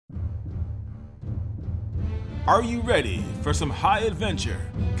Are you ready for some high adventure?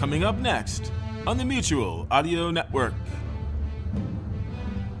 Coming up next on the Mutual Audio Network.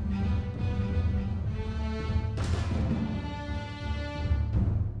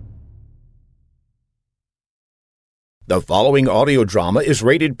 The following audio drama is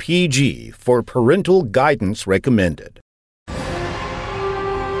rated PG for parental guidance recommended.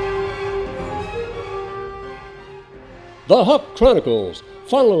 The Hawk Chronicles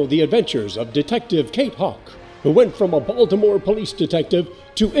follow the adventures of Detective Kate Hawk, who went from a Baltimore police detective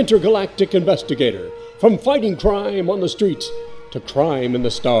to intergalactic investigator, from fighting crime on the streets to crime in the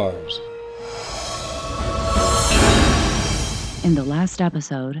stars. In the last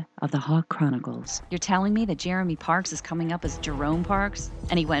episode of the Hawk Chronicles, you're telling me that Jeremy Parks is coming up as Jerome Parks,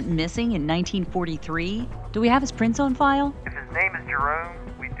 and he went missing in 1943? Do we have his prints on file? If his name is Jerome,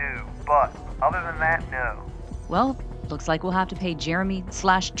 we do, but other than that, no. Well, looks like we'll have to pay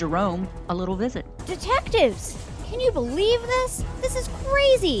Jeremy/Jerome a little visit. Detectives! Can you believe this? This is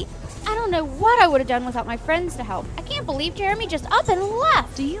crazy! I don't know what I would have done without my friends to help. I can't believe Jeremy just up and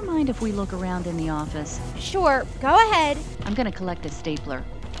left. Do you mind if we look around in the office? Sure, go ahead. I'm gonna collect this stapler.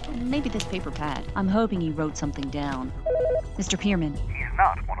 Maybe this paper pad. I'm hoping he wrote something down. Mr. Pierman. He's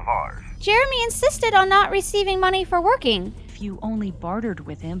not one of ours. Jeremy insisted on not receiving money for working. If you only bartered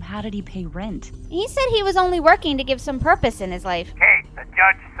with him, how did he pay rent? He said he was only working to give some purpose in his life. Kate, the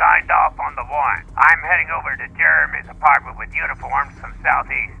judge signed off on the warrant. I'm heading over to Jeremy's apartment with uniforms from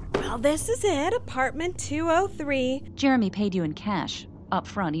Southeast. Well, this is it, apartment 203. Jeremy paid you in cash, up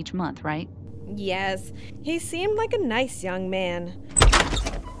front each month, right? Yes, he seemed like a nice young man.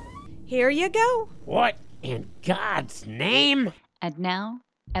 Here you go. What in God's name? And now,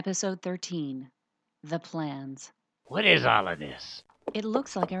 episode 13, The Plans. What is all of this? It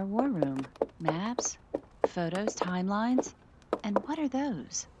looks like our war room. Maps, photos, timelines. And what are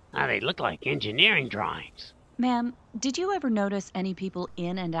those? They look like engineering drawings. Ma'am, did you ever notice any people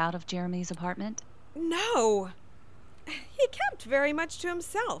in and out of Jeremy's apartment? No. He kept very much to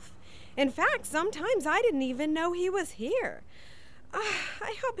himself. In fact, sometimes I didn't even know he was here.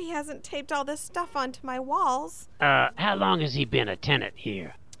 I hope he hasn't taped all this stuff onto my walls. How long has he been a tenant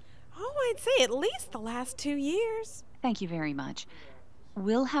here? Oh, I'd say at least the last 2 years. Thank you very much.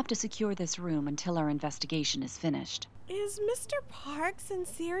 We'll have to secure this room until our investigation is finished. Is Mr. Parks in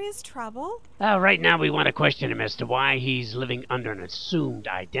serious trouble? Right now we want to question him as to why he's living under an assumed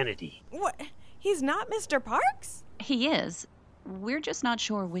identity. What? He's not Mr. Parks? He is. We're just not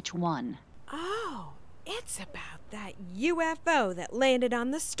sure which one. Oh, it's about that UFO that landed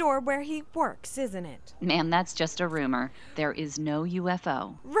on the store where he works, isn't it? Ma'am, that's just a rumor. There is no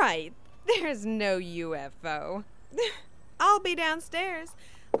UFO. Right. There's no UFO. I'll be downstairs.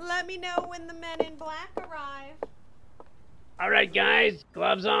 Let me know when the men in black arrive. All right, guys,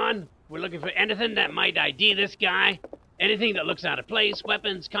 gloves on. We're looking for anything that might ID this guy. Anything that looks out of place,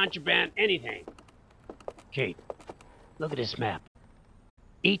 weapons, contraband, anything. Kate, look at this map.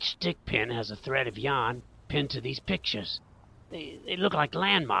 Each stick pin has a thread of yarn pinned to these pictures. They look like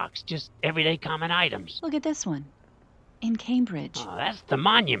landmarks, just everyday common items. Look at this one. In Cambridge. Oh, that's the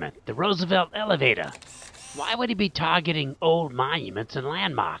monument, the Roosevelt elevator. Why would he be targeting old monuments and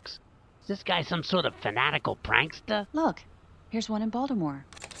landmarks? Is this guy some sort of fanatical prankster? Look, here's one in Baltimore.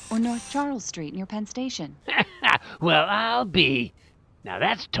 Or North Charles Street near Penn Station. Well, I'll be. Now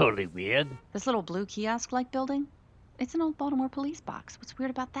that's totally weird. This little blue kiosk-like building? It's an old Baltimore police box. What's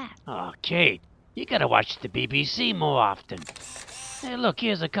weird about that? Oh, Kate, you gotta watch the BBC more often. Hey, look,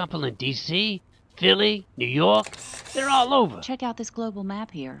 here's a couple in D.C., Philly, New York. They're all over. Check out this global map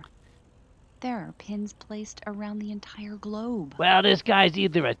here. There are pins placed around the entire globe. Well, this guy's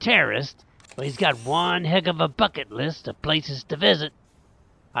either a terrorist, or he's got one heck of a bucket list of places to visit.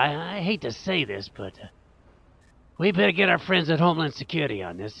 I hate to say this, but we better get our friends at Homeland Security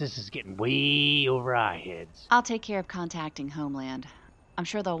on this. This is getting way over our heads. I'll take care of contacting Homeland. I'm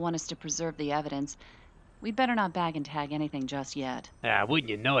sure they'll want us to preserve the evidence. We'd better not bag and tag anything just yet. Wouldn't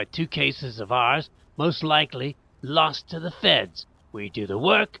you know it, 2 cases of ours, most likely lost to the feds. We do the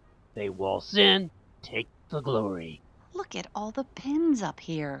work, they waltz in, take the glory. Look at all the pins up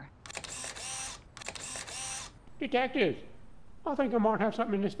here. Detectives, I think I might have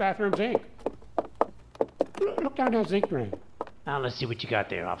something in this bathroom sink. Look down that zinc drain. Now, let's see what you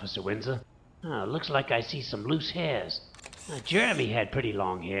got there, Officer Windsor. Looks like I see some loose hairs. Jeremy had pretty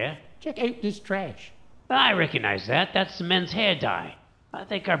long hair. Check out this trash. I recognize that. That's the men's hair dye. I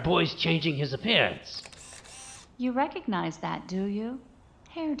think our boy's changing his appearance. You recognize that, do you?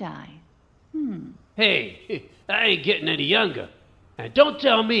 Hair dye. Hey, I ain't getting any younger. And don't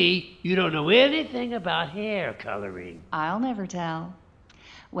tell me you don't know anything about hair coloring. I'll never tell.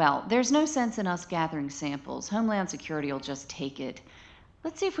 Well, there's no sense in us gathering samples. Homeland Security will just take it.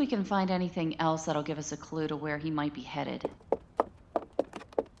 Let's see if we can find anything else that'll give us a clue to where he might be headed.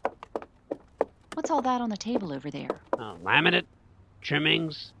 What's all that on the table over there? Laminate,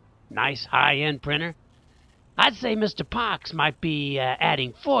 trimmings, nice high-end printer. I'd say Mr. Parks might be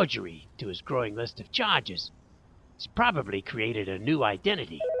adding forgery to his growing list of charges. He's probably created a new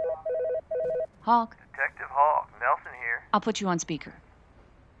identity. Hawk, Detective Hawk, Nelson here. I'll put you on speaker.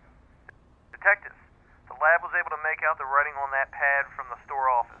 Detectives, the lab was able to make out the writing on that pad from the store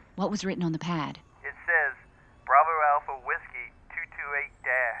office. What was written on the pad? It says, Bravo Alpha Whiskey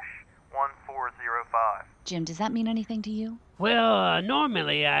 228-1405. Jim, does that mean anything to you? Well,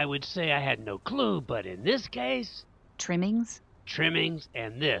 normally I would say I had no clue, but in this case, Trimmings? trimmings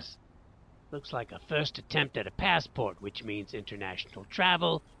and this. Looks like a first attempt at a passport, which means international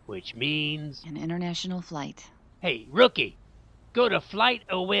travel, which means... An international flight. Hey, rookie, go to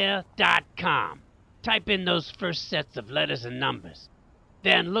flightaware.com. Type in those first sets of letters and numbers.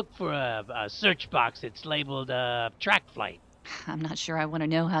 Then look for a search box that's labeled track flight. I'm not sure I want to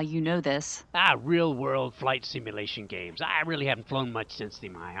know how you know this. Real-world flight simulation games. I really haven't flown much since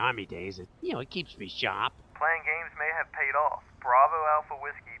my Army days. It keeps me sharp. Playing games may have paid off. Bravo Alpha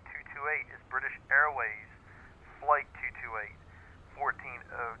Whiskey 228 is British Airways Flight 228.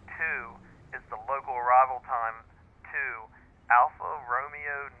 1402 is the local arrival time to Alpha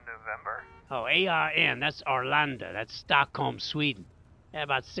Romeo November. Oh, ARN, that's Arlanda. That's Stockholm, Sweden.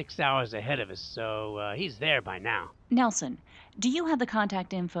 About 6 hours ahead of us, so he's there by now. Nelson, do you have the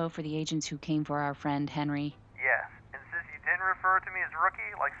contact info for the agents who came for our friend Henry? Yes, and since you didn't refer to me as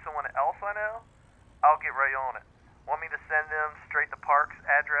rookie like someone else I know, I'll get right on it. Want me to send them straight to Park's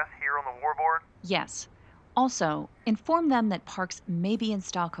address here on the warboard? Yes. Also, inform them that Parks may be in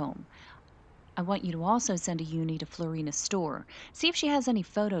Stockholm. I want you to also send a uni to Florina's store. See if she has any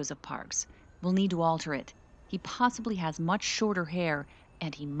photos of Parks. We'll need to alter it. He possibly has much shorter hair,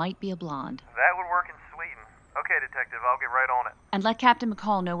 and he might be a blonde. That would work in Sweden. Okay, Detective, I'll get right on it. And let Captain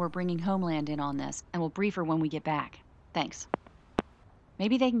McCall know we're bringing Homeland in on this, and we'll brief her when we get back. Thanks.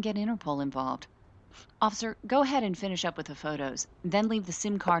 Maybe they can get Interpol involved. Officer, go ahead and finish up with the photos, then leave the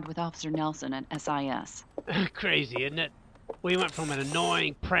SIM card with Officer Nelson at SIS. Crazy, isn't it? We went from an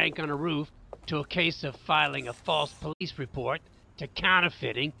annoying prank on a roof to a case of filing a false police report to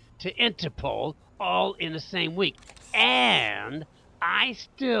counterfeiting to Interpol all in the same week. And I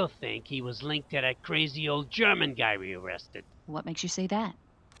still think he was linked to that crazy old German guy we arrested. What makes you say that?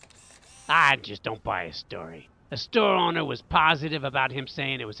 I just don't buy his story. The store owner was positive about him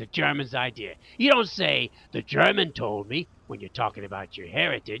saying it was a German's idea. You don't say, the German told me, when you're talking about your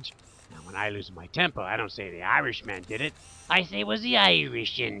heritage. Now, when I lose my temper, I don't say the Irishman did it. I say it was the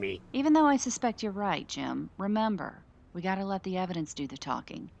Irish in me. Even though I suspect you're right, Jim, remember, we gotta let the evidence do the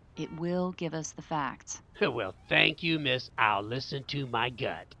talking. It will give us the facts. Well, thank you, miss. I'll listen to my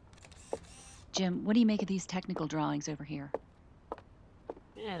gut. Jim, what do you make of these technical drawings over here?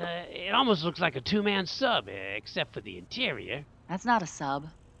 It almost looks like a two-man sub, except for the interior. That's not a sub.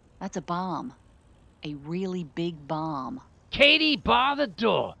 That's a bomb. A really big bomb. Katie, bar the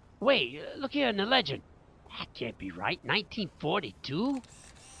door. Wait, look here in the legend. That can't be right. 1942?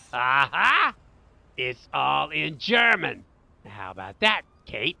 Aha! It's all in German. How about that,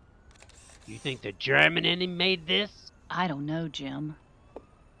 Kate? You think the German in him made this? I don't know, Jim.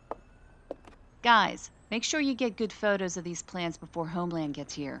 Guys, make sure you get good photos of these plans before Homeland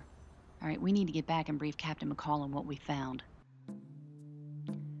gets here. All right, we need to get back and brief Captain McCall on what we found.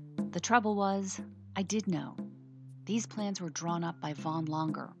 The trouble was, I did know. These plans were drawn up by Von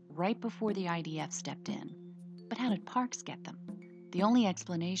Longer right before the IDF stepped in. But how did Parks get them? The only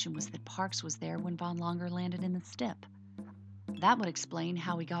explanation was that Parks was there when Von Longer landed in the STIP. That would explain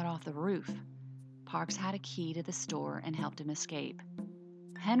how he got off the roof. Parks had a key to the store and helped him escape.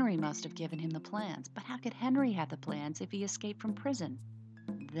 Henry must have given him the plans, but how could Henry have the plans if he escaped from prison?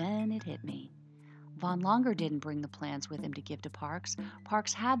 Then it hit me. Von Longer didn't bring the plans with him to give to Parks.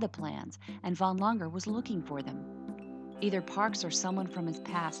 Parks had the plans, and Von Longer was looking for them. Either Parks or someone from his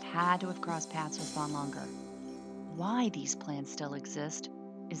past had to have crossed paths with Von Longer. Why these plans still exist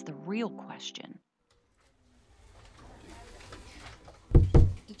is the real question.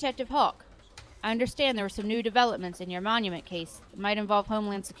 Detective Hawk, I understand there were some new developments in your monument case that might involve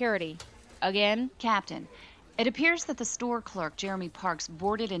Homeland Security. Again? Captain, it appears that the store clerk, Jeremy Parks,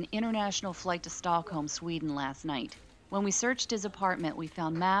 boarded an international flight to Stockholm, Sweden last night. When we searched his apartment, we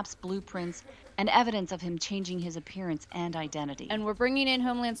found maps, blueprints, and evidence of him changing his appearance and identity. And we're bringing in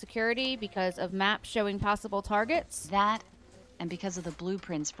Homeland Security because of maps showing possible targets? That and because of the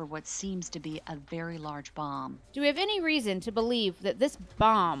blueprints for what seems to be a very large bomb. Do we have any reason to believe that this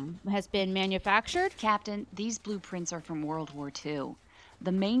bomb has been manufactured? Captain, these blueprints are from World War II.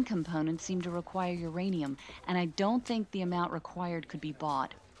 The main components seem to require uranium, and I don't think the amount required could be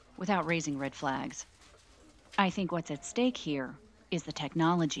bought without raising red flags. I think what's at stake here is the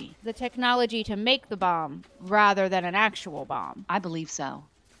technology. The technology to make the bomb, rather than an actual bomb. I believe so.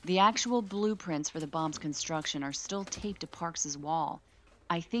 The actual blueprints for the bomb's construction are still taped to Parks's wall.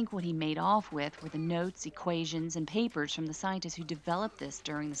 I think what he made off with were the notes, equations, and papers from the scientists who developed this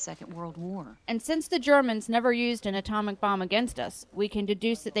during the Second World War. And since the Germans never used an atomic bomb against us, we can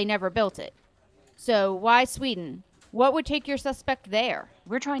deduce that they never built it. So why Sweden? What would take your suspect there?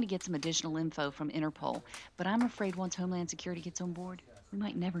 We're trying to get some additional info from Interpol, but I'm afraid once Homeland Security gets on board, we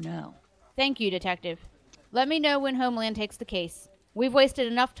might never know. Thank you, Detective. Let me know when Homeland takes the case. We've wasted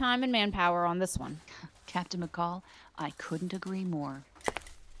enough time and manpower on this one. Captain McCall, I couldn't agree more.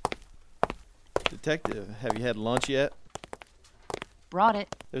 Detective, have you had lunch yet? Brought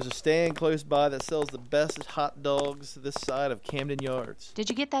it. There's a stand close by that sells the best hot dogs this side of Camden Yards. Did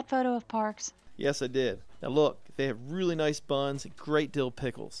you get that photo of Parks? Yes, I did. Now look, they have really nice buns and great dill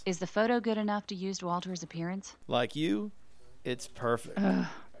pickles. Is the photo good enough to use to alter his appearance? Like you, it's perfect.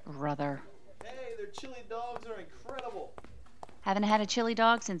 Brother. Hey, their chili dogs are incredible. Haven't had a chili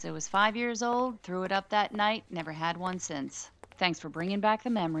dog since I was 5 years old. Threw it up that night. Never had one since. Thanks for bringing back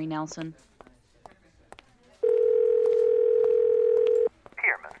the memory, Nelson.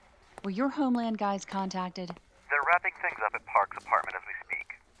 Pierman. Were your Homeland guys contacted? They're wrapping things up at Park's apartment as we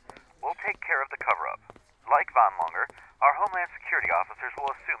speak. We'll take care of the cover-up. Like Von Longer, our Homeland Security officers will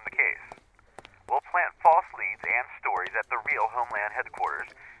assume the case. We'll plant false leads and stories at the real Homeland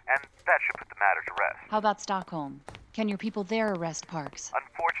headquarters, and that should put the matter to rest. How about Stockholm? Can your people there arrest Parks?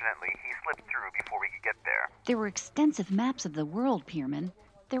 Unfortunately, he slipped through before we could get there. There were extensive maps of the world, Pierman.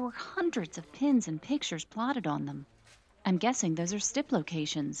 There were hundreds of pins and pictures plotted on them. I'm guessing those are STIP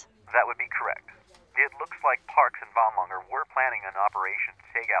locations. That would be correct. It looks like Parks and Von Longer were planning an operation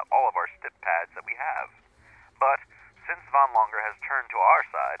to take out all of our STIP pads that we have. But since Von Longer has turned to our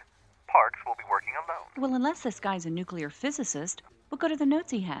side, Parks will be working alone. Well, unless this guy's a nuclear physicist, we'll go to the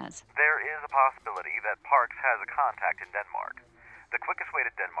notes he has. There is a possibility that Parks has a contact in Denmark. The quickest way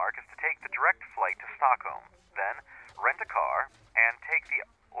to Denmark is to take the direct flight to Stockholm, then rent a car, and take the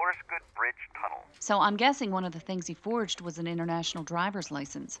Oreskud Bridge tunnel. So I'm guessing one of the things he forged was an international driver's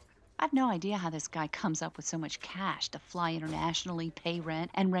license. I've no idea how this guy comes up with so much cash to fly internationally, pay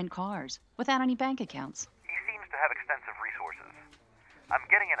rent, and rent cars without any bank accounts. He seems to have extensive resources. I'm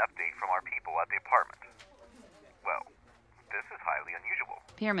getting an update from our people at the apartment. Well, this is highly unusual.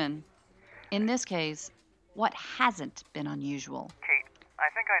 Pierman, in this case, what hasn't been unusual? Kate, I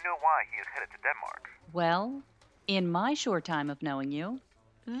think I know why he is headed to Denmark. Well, in my short time of knowing you,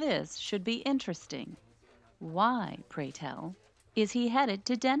 this should be interesting. Why, pray tell, is he headed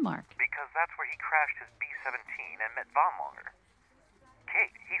to Denmark? Because that's where he crashed his B-17 and met Von Longer.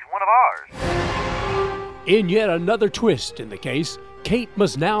 Kate, he's one of ours. In yet another twist in the case, Kate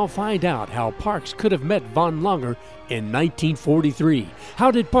must now find out how Parks could have met Von Longer in 1943.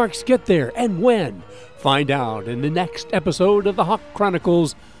 How did Parks get there and when? Find out in the next episode of the Hawk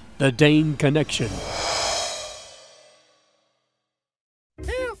Chronicles, The Dane Connection.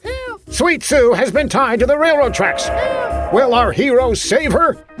 Sweet Sue has been tied to the railroad tracks. Will our hero save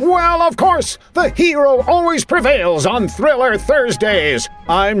her? Well, of course, the hero always prevails on Thriller Thursdays.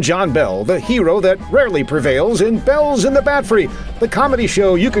 I'm John Bell, the hero that rarely prevails in Bells in the Bat Free, the comedy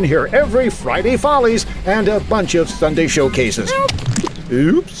show you can hear every Friday Follies and a bunch of Sunday showcases.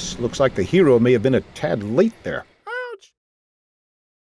 Oops, looks like the hero may have been a tad late there.